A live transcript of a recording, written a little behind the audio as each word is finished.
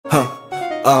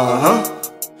Yeah,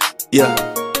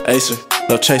 Acer,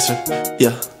 no chaser.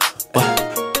 Yeah, what?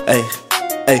 Hey,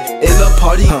 in the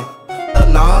party,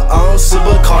 nah, I don't sip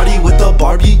Bacardi with the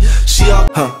Barbie. She up,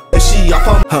 and she off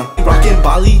on, rockin'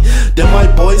 Bali. Then my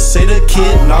boys say the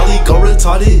kid Nolly go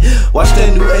retarded. Watch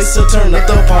that new Acer turn up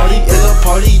the party. In the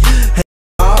party, hey,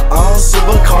 I don't sip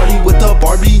Bacardi with the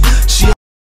Barbie. She up,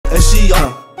 and she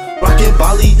rockin'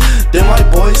 Bali. Then my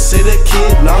boys say the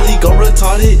kid Nolly go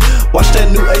retarded. Watch that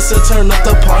new Acer turn up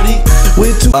the party.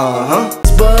 With two,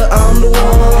 but I'm the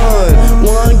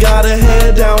one got a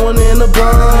head down, one in the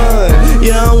bun.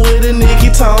 Yeah, I'm with a Nikki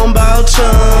talking about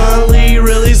Chun-Li.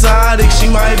 Really exotic, she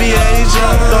might be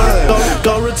Asian.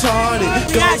 Go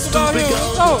retarded, go stupid,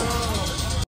 go.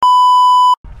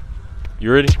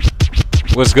 You ready?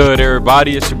 What's good,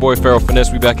 everybody? It's your boy Pharaoh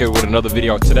Finesse. We back here with another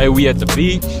video. Today we at the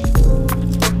beach. You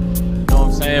know what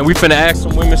I'm saying? We finna ask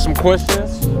some women some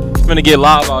questions. We finna get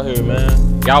live out here, man.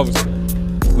 Y'all was,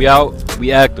 we out,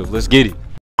 we active. Let's get it.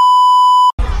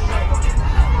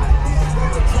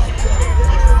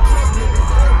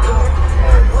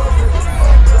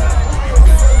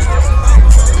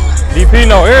 DP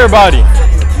know everybody.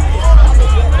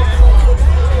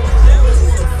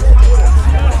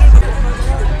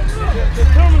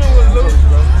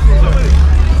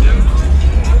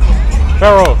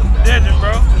 Pharaoh. Legend,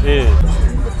 bro. Yeah.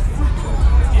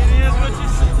 It is what you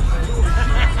see.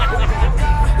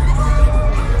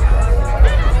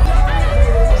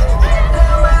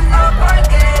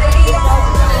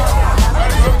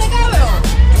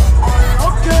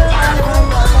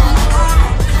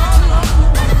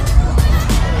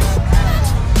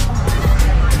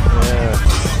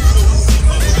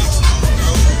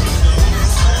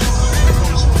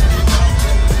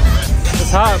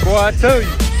 It's hot, boy, I tell you.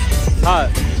 It's hot.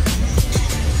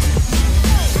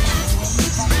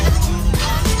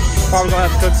 Probably gonna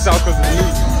have to cut this out because of the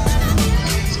music.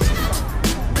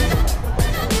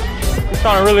 We're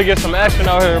trying to really get some action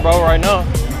out here, bro, right now.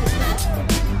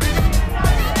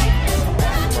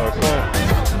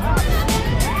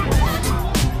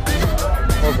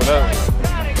 Look at that.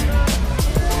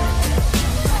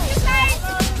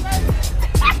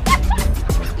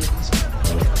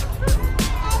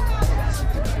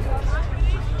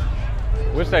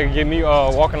 Wish they could get me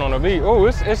walking on the beat. Oh,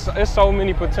 it's so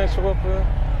many potential up here.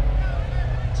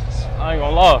 I ain't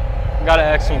gonna lie. Gotta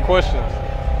ask some questions.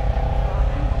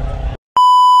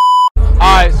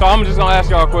 Alright, so I'm just gonna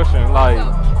ask y'all a question. Like,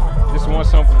 just one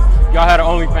simple. Y'all had an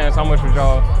OnlyFans, how much would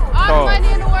y'all charge? All the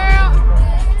money in the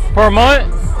world. Per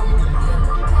month?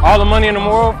 All the money in the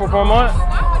world for per month?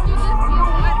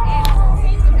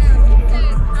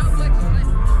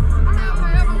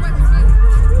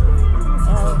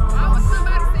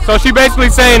 So she basically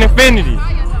saying infinity.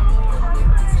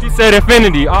 She said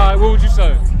infinity. Alright, what would you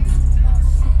say?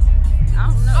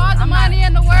 All the money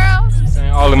in the world. She's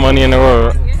saying all the money in the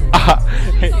world.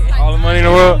 All the money in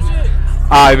the world?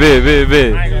 Alright, big. Take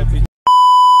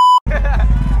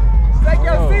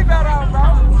your seatbelt on, bro.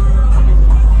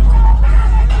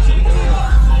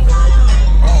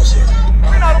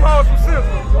 We know them hoes from Silver.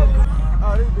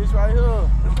 Oh, this bitch right here.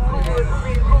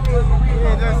 You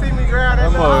ain't just see me grab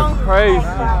that mug crazy. I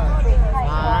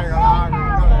ain't gonna lie.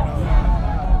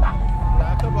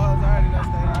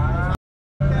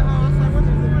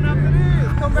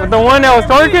 The one that was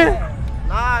twerking?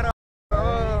 Nah, the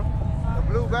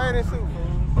blue bathing suit.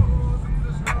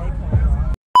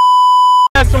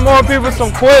 Ask some more people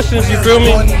some questions, you feel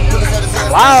me?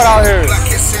 Loud out here.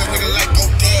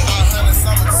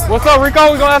 What's up,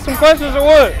 Rico? We gonna ask some questions or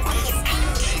what?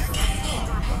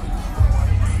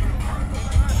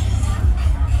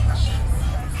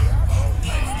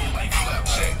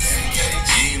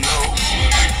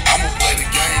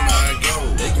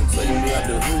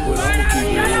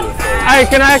 Hey,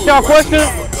 can I ask y'all a question?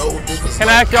 Can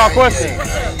I ask y'all a question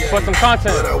for some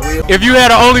content? If you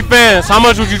had an OnlyFans, how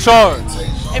much would you charge?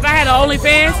 If I had an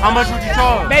OnlyFans, how much would you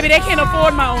charge? baby, they can't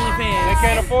afford my OnlyFans. They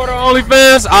can't afford an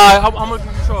OnlyFans? Alright, how much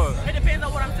would you charge? It depends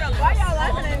on what I'm selling. Why y'all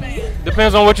laughing at me?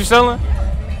 Depends on what you're selling?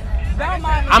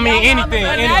 I mean anything,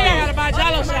 Now y'all gotta buy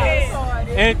Jell-O shots.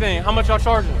 Anything. How much y'all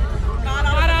charging?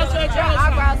 $5 to a Jell-O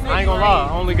shot. I ain't gonna lie, I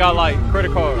only got like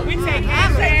credit card. We take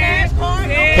cash card,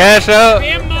 Cash out.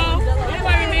 Venmo. Don't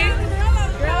play with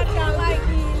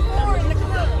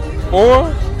me.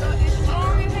 Four?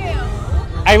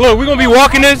 Hey, look, we're gonna be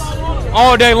walking this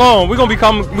all day long. We're gonna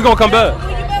come back. You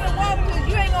better walk because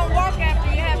you ain't gonna walk after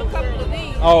you have a couple of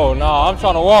these. Oh no, I'm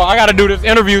trying to walk. I gotta do this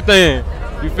interview thing.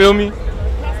 You feel me?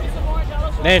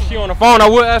 Man, she on the phone. I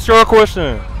would ask her a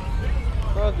question.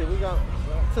 We got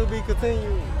to be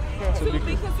continued.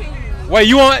 Wait,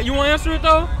 you want to answer it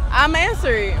though? I'm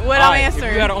answering. What I'm Alright, answering.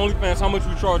 If you had an OnlyFans, how much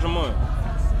you charge a month?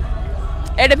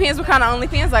 It depends what kind of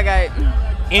OnlyFans I got.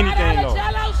 Anything though.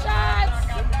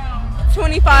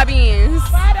 25 yens.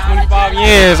 25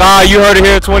 yens. Ah, you heard it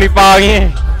here, 25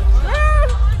 yens.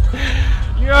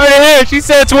 You heard it here. She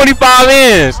said 25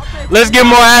 yens. Let's get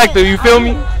more active. You feel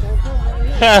me? We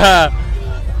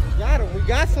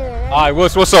got some. Right? All right,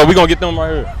 what's up? We gonna get them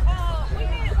right here.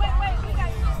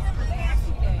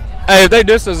 Hey, if they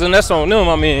diss us, and that's on them.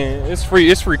 I mean, it's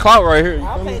free clout right here.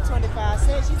 I'll pay 25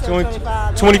 cents. She said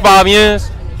 25. 25 yens.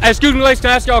 Hey, excuse me, ladies.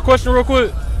 Can I ask y'all a question real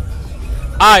quick?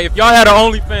 All right, if y'all had an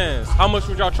OnlyFans, how much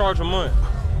would y'all charge a month?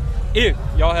 If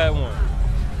y'all had one.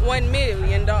 $1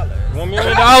 million. $1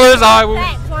 million. All right.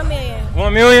 Facts, 1 million.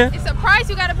 1 million. It's a price.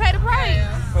 You gotta pay the price.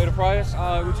 Pay the price.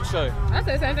 All right, what you say? I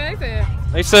said the same thing they said.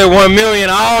 They said 1 million.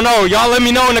 I don't know. Y'all let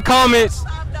me know in the comments.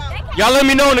 Y'all let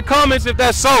me know in the comments if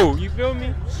that's so. You feel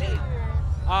me?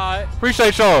 Alright.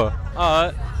 Appreciate y'all.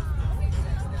 Alright.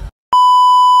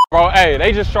 Bro, hey,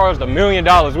 they just charged $1 million.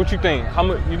 What you think? How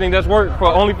much you think that's worth for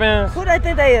OnlyFans? Who they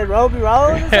think they is? Ruby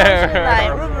Rose or some shit?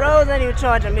 Like, Ruby Rose ain't even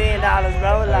charge $1 million,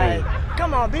 bro. Like,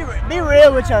 come on, be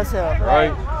real with yourself.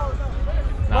 Right?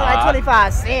 Well, like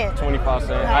 25 cents. 25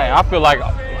 cents. Hey, I feel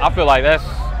like that's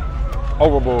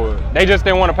overboard. They just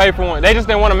didn't want to pay for one. They just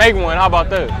didn't want to make one. How about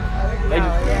that? They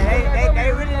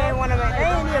really didn't want to make. They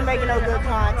ain't even making no good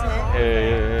content.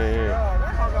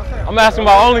 Yeah. I'm asking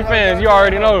about OnlyFans. You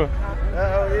already know.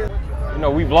 You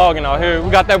know, we vlogging out here. We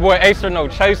got that boy Acer No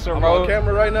Chaser, bro. I'm on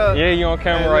camera right now. Yeah, you on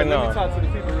camera right now. Let me talk to the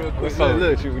people real quick. What's up?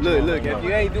 Look. If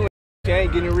you ain't doing it, you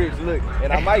ain't getting rich. Look,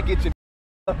 and I might get you.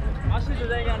 My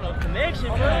sisters ain't got no connection,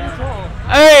 bro.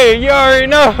 Hey, you already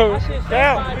know.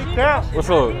 What's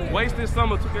up? Wasted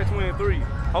Summer 2K23,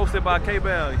 hosted by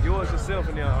K-Bell, yours yourself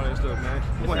and all that stuff, man.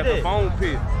 We're gonna have the phone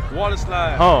pit, water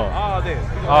slide, all that. We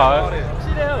gonna have all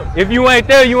that. If you ain't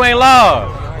there, you ain't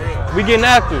live. We getting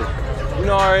active. You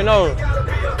know, I already know.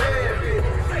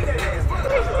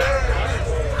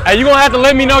 Hey, you gonna have to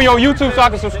let me know your YouTube so I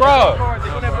can subscribe.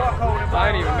 I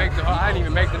ain't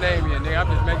even make the name yet, nigga. I'm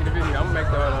just making the video. I'm gonna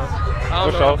make the. I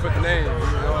don't know how to put the name. You know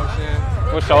what I'm saying?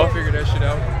 What's up? I'll figure that shit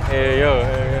out.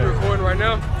 Yeah. You recording right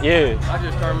now? Yeah. I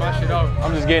just turned my shit off.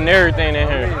 I'm just getting everything in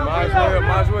here. Might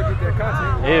as well get that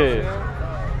content. Yeah.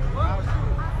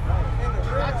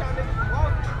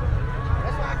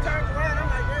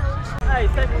 Hey,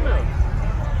 take a look.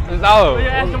 It's all. You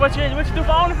asking what you do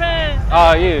for OnlyFans?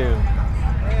 Oh, yeah.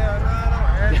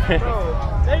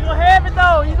 They gonna have it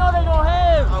though. You know they gonna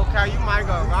have it. Okay, you might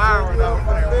go viral though.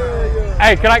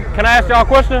 Hey, can I ask y'all a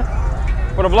question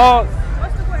for the vlog?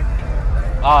 What's the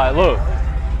question? Alright, look.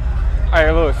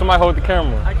 Hey, look, somebody hold the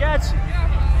camera. I got you.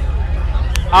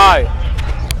 Alright.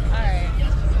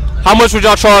 How much would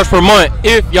y'all charge per month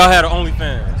if y'all had an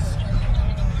OnlyFans?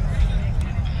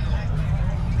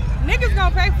 Niggas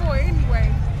gonna pay for it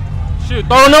anyway. Shit,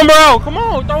 throw a number out. Come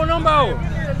on, throw a number out.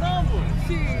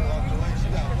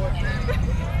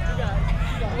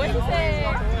 What you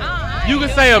said? You can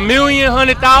say $1 million,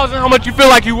 100,000. How much you feel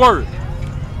like you worth?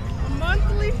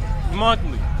 Monthly?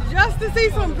 Monthly. Just to see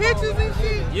some pictures and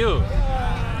shit? Yeah.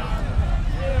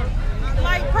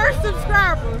 Like per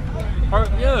subscriber?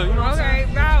 Yeah, you know what I'm saying?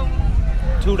 Okay, now.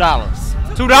 $2.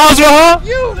 $2 for her?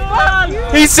 You, fuck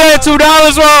you. He said $2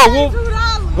 for her.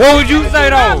 $2. What would you say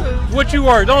though? What you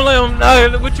worth? Don't let him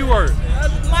know what you worth.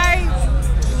 Like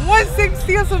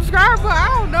 160 a subscriber, I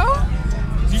don't know.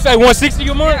 You say 160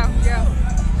 a month? Yeah.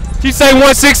 She say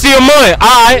 160 a month.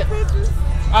 Alright.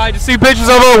 Alright, to see pictures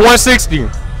of her, 160.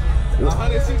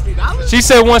 $160? She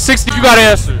said 160, you gotta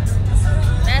answer.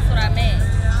 That's what I meant.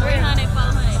 300,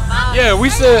 400. Yeah, we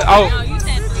said No, you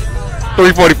said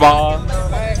 345.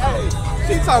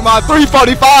 She talking about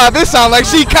 345. It sound like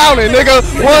she counting, nigga.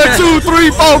 1, 2, 3,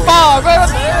 4, 5.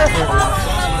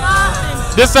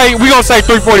 Just say we gonna say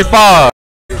 345.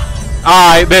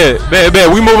 Alright, bet.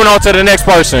 We moving on to the next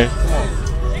person.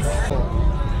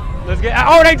 Let's get.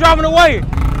 Oh, they driving away.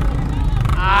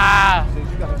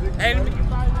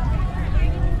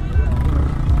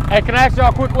 Hey, can I ask y'all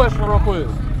a quick question real quick?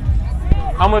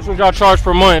 How much would y'all charge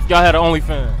per month if y'all had an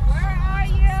OnlyFans?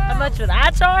 How much would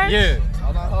I charge? Yeah.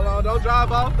 Hold on. Don't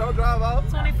drive off.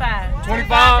 25.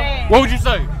 25? What would you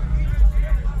say?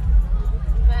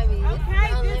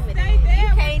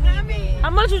 How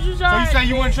much would you So charge? you say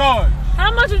you wouldn't charge?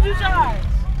 How much would you charge?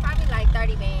 Probably like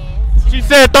 30 bands. She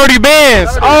said 30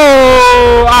 bands.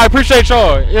 Oh, I appreciate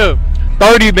y'all. Yeah.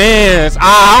 30 bands.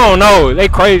 I don't know. They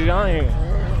crazy.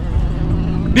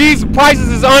 These prices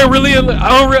is unreal.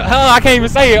 I can't even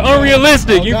say it.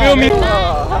 Unrealistic. You feel me?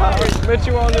 Bet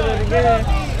you on it again.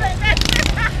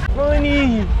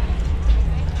 Funny.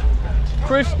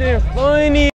 Christian,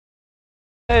 funny.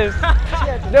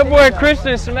 That boy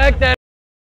Christian smacked that.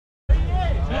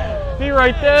 He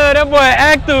right there. That boy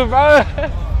active, bro.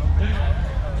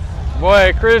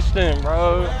 Boy Christian,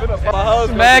 bro.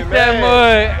 Smack that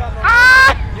boy.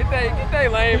 Ah! Get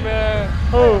that lame, man.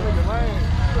 Who?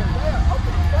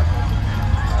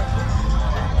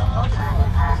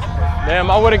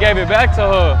 Damn, I would have gave it back to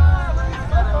her.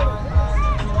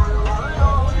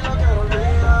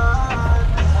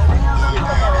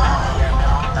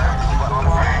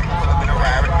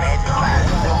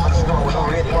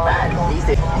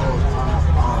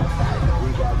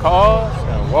 Cause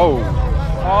and whoa.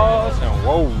 Cause and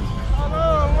whoa.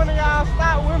 When y'all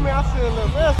stop with me, I see a little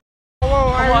bit. Come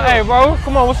on, hey, bro.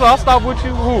 Come on, what's up? I'll stop with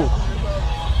you. Who?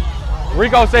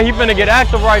 Rico said he finna get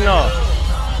active right now.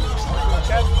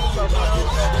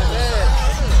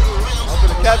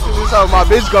 Catching this hoe, my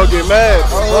bitch gonna get mad.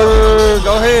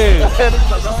 Go ahead.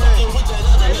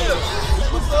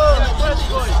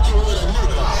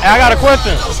 Hey, I got a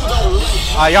question.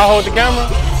 Y'all hold the camera?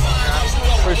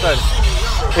 Appreciate it.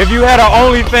 If you had an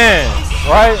OnlyFans,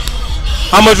 right?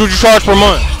 How much would you charge per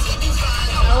month?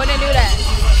 I wouldn't do that.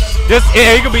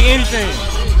 It could be anything.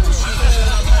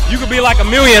 You could be like $1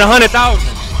 million, 100,000.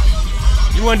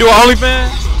 You wanna do an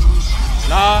OnlyFans?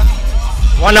 Nah.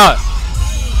 Why not?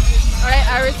 Alright,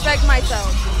 I respect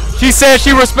myself. She said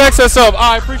she respects herself.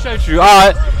 I appreciate you.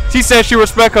 She said she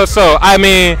respects herself. I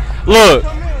mean, look,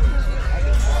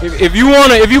 if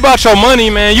you about your money,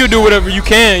 man, you do whatever you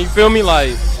can. You feel me?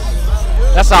 Like,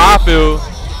 that's how I feel.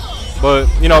 But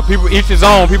you know, people each his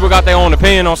own. People got their own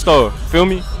opinion on stuff. Feel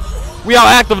me? We all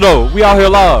active though. We out here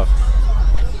live.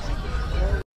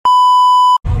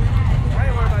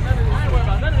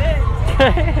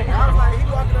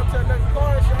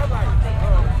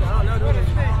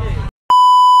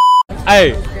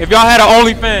 Hey, if y'all had an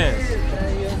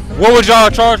OnlyFans, what would y'all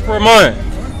charge per month?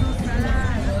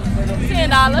 $10.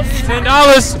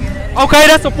 $10? Okay,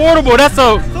 that's affordable. That's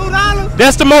 $2.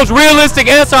 That's the most realistic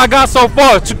answer I got so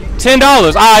far.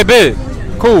 $10. I bet.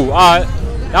 Cool. All right.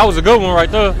 That was a good one right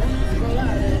there.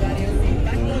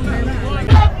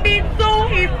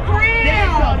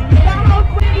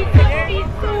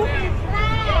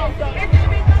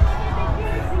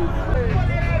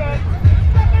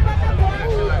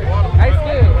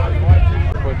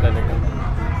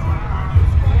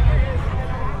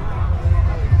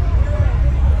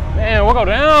 Man, we'll go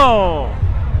down.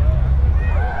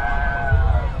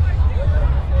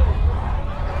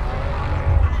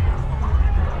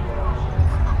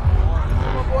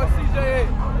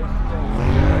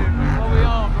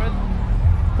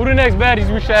 Who the next baddies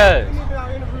we should ask?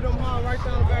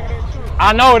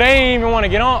 I know they ain't even want to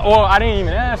get on. Or I didn't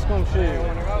even ask them shit.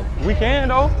 We can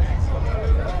though.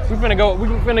 We finna go. We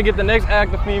finna get the next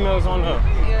active females on the.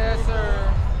 Yes,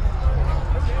 sir.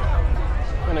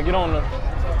 Finna get on the.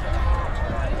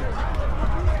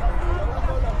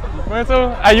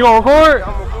 Hey, you on record?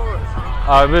 I'm recording.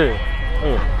 All right, big.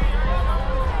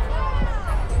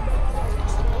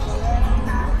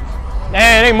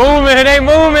 Man, they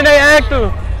moving, they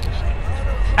active.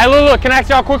 Hey, look, can I ask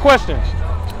y'all a quick question?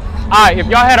 All right, if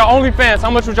y'all had an OnlyFans, how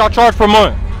much would y'all charge per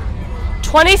month?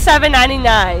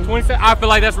 $27.99. 27. I feel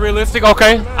like that's realistic.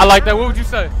 Okay, I like that. What would you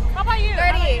say? How about you?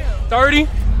 30. 30?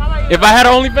 How about you? If I had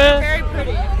an OnlyFans? Very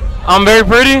pretty. I'm very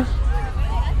pretty.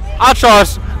 I'll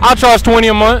charge 20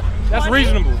 a month. That's 20?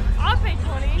 reasonable. I'll pay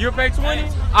 20. You'll pay 20?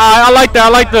 I like that. I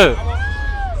like that.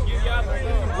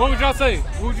 What would y'all say?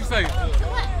 What would you say?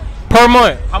 Per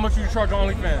month. How much would you charge on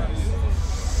OnlyFans?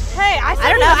 Hey, I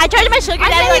don't know. I charge my sugar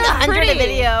daddy like 100 a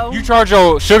video. You charge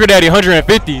your sugar daddy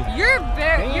 150. You're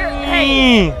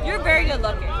very good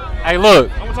looking. Hey, look.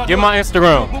 Get my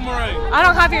Instagram. I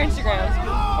don't have your Instagram.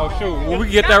 Oh shoot. Well, we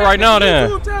can get that right now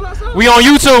then. We on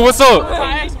YouTube. What's up?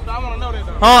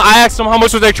 I asked them how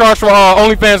much would they charge for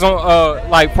OnlyFans on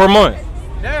like per month.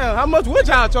 Damn, how much would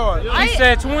y'all charge? He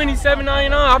said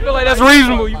 $27.99. I feel like that's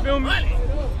reasonable. You feel me?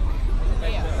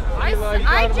 I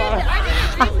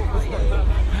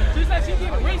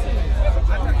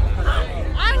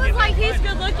was like, he's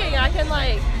good looking. I can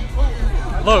like.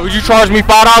 Look, would you charge me $5?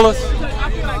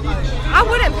 I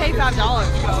wouldn't pay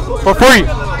 $5. For free.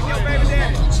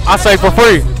 I say for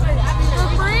free. For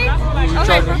free?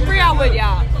 Okay, for free I would,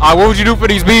 yeah. Alright, what would you do for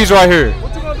these bees right here?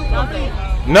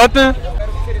 Nothing?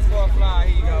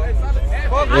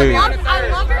 I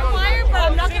love her flyer, but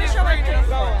I'm not gonna show her titties.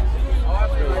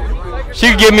 She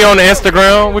can get me on the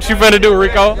Instagram. What you finna do,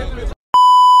 Rico? It's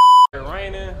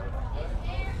raining.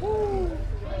 Woo.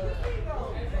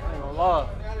 Ain't gonna lie.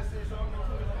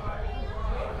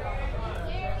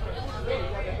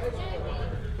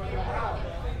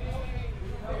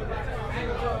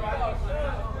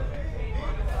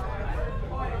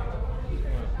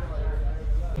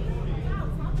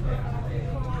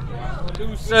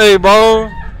 do say,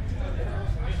 bro?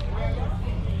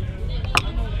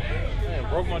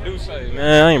 Broke my do say,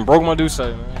 man. I ain't broke my do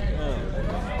say, man.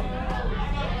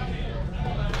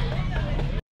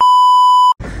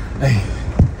 Hey,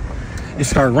 it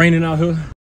started raining out here.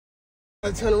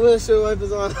 I turn the windshield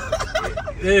wipers on.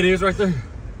 There it is right there.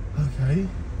 Okay.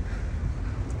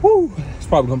 Woo. It's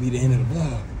probably gonna be the end of the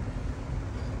vlog.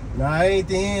 Nah, I ain't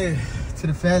the end. To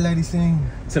the fat lady scene.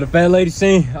 To the fat lady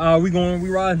scene. We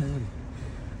riding.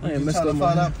 I ain't messed up. Trying to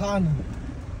find our partner.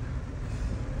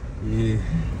 Yeah.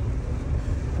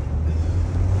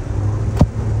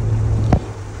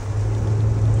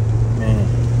 Man.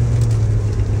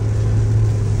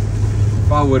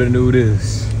 If I would've knew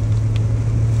this.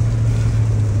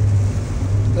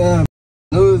 Damn,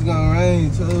 knew it was gonna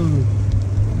rain too.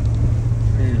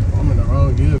 Man, I'm in the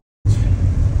wrong gear.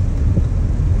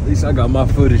 At least I got my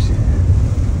footage.